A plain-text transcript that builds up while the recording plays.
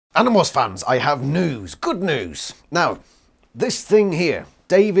Animorphs fans, I have news, good news. Now, this thing here,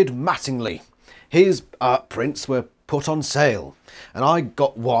 David Mattingly, his art prints were put on sale. And I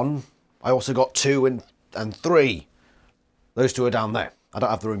got one, I also got two and three. Those two are down there. I don't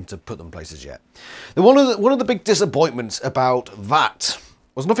have the room to put them places yet. One of the big disappointments about that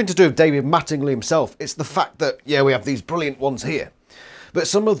was nothing to do with David Mattingly himself. It's the fact that, yeah, we have these brilliant ones here. But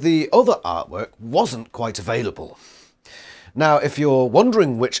some of the other artwork wasn't quite available. Now, if you're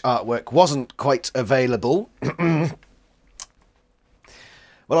wondering which artwork wasn't quite available, well,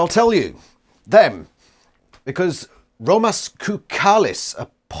 I'll tell you, them. Because Romas Kukalis,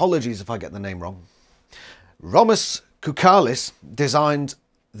 apologies if I get the name wrong, Romas Kukalis designed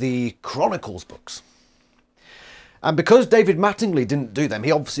the Chronicles books. And because David Mattingly didn't do them,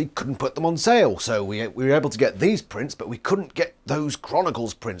 he obviously couldn't put them on sale. So we were able to get these prints, but we couldn't get those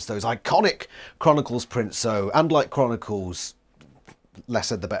Chronicles prints, those iconic Chronicles prints. So, and like Chronicles, less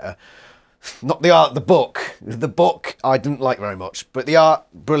said the better. Not the art, the book. The book I didn't like very much, but the art,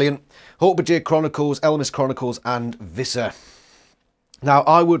 brilliant. Hawkbajir Chronicles, Elmis Chronicles, and Visser. Now,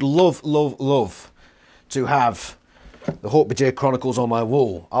 I would love, love, love to have the Hawkbajir Chronicles on my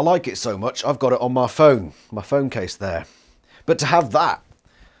wall. I like it so much, I've got it on my phone case there. But to have that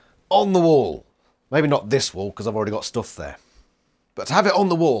on the wall, maybe not this wall because I've already got stuff there, but to have it on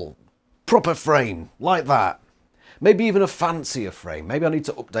the wall, proper frame, like that, maybe even a fancier frame, maybe I need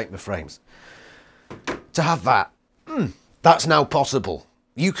to update my frames. To have that, that's now possible.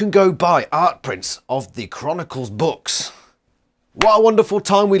 You can go buy art prints of the Chronicles books. What a wonderful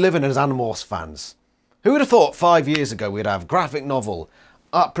time we live in as Animorphs fans. Who would have thought 5 years ago we'd have graphic novel,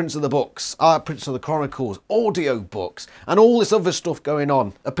 art prints of the books, art prints of the Chronicles, audio books, and all this other stuff going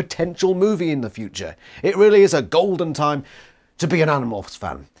on, a potential movie in the future. It really is a golden time to be an Animorphs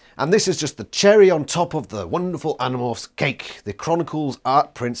fan. And this is just the cherry on top of the wonderful Animorphs cake. The Chronicles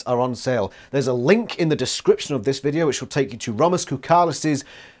art prints are on sale. There's a link in the description of this video which will take you to Romas Kukalis'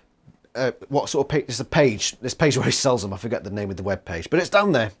 what sort of page? It's a page. This page where he sells them. I forget the name of the web page, but it's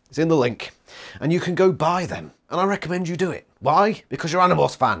down there. It's in the link, and you can go buy them. And I recommend you do it. Why? Because you're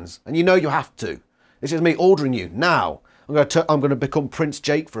Animorphs fans, and you know you have to. This is me ordering you now. I'm going to become Prince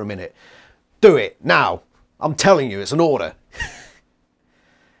Jake for a minute. Do it now. I'm telling you, it's an order.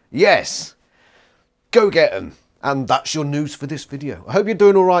 Yes. Go get them. And that's your news for this video. I hope you're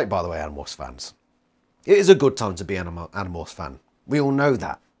doing all right, by the way, Animorphs fans. It is a good time to be an Animorphs fan. We all know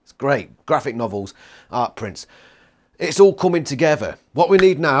that. It's great. Graphic novels, art prints. It's all coming together. What we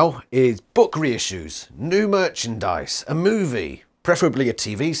need now is book reissues, new merchandise, a movie, preferably a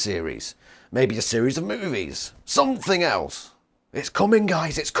TV series, maybe a series of movies, something else. It's coming,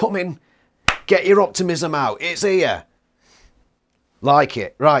 guys. It's coming. Get your optimism out. It's here. Like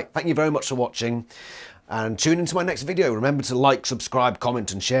it. Right. Thank you very much for watching. And tune into my next video. Remember to like, subscribe,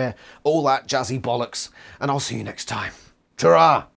 comment and share. All that jazzy bollocks. And I'll see you next time. Ta-ra!